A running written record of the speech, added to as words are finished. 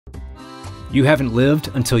You haven't lived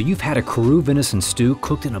until you've had a Karoo venison stew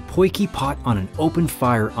cooked in a Potjie pot on an open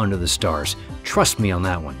fire under the stars. Trust me on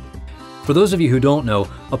that one. For those of you who don't know,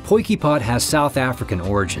 a Potjie pot has South African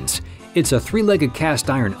origins. It's a three-legged cast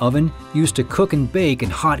iron oven used to cook and bake in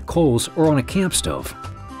hot coals or on a camp stove.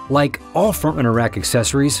 Like all frontrunner rack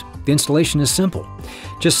accessories, the installation is simple.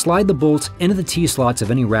 Just slide the bolts into the T-slots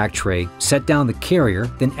of any rack tray, set down the carrier,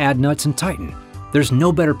 then add nuts and tighten. There's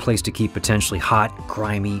no better place to keep potentially hot,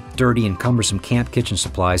 grimy, dirty, and cumbersome camp kitchen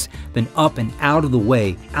supplies than up and out of the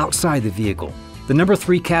way outside the vehicle. The number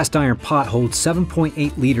 3 cast iron pot holds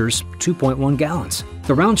 7.8 liters, 2.1 gallons.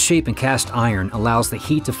 The round shape in cast iron allows the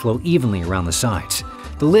heat to flow evenly around the sides.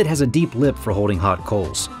 The lid has a deep lip for holding hot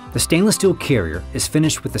coals. The stainless steel carrier is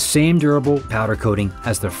finished with the same durable powder coating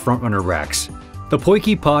as the frontrunner racks. The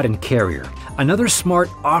Potjie pot and carrier, another smart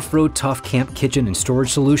off-road tough camp kitchen and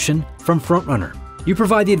storage solution from Frontrunner. You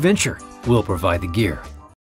provide the adventure, we'll provide the gear.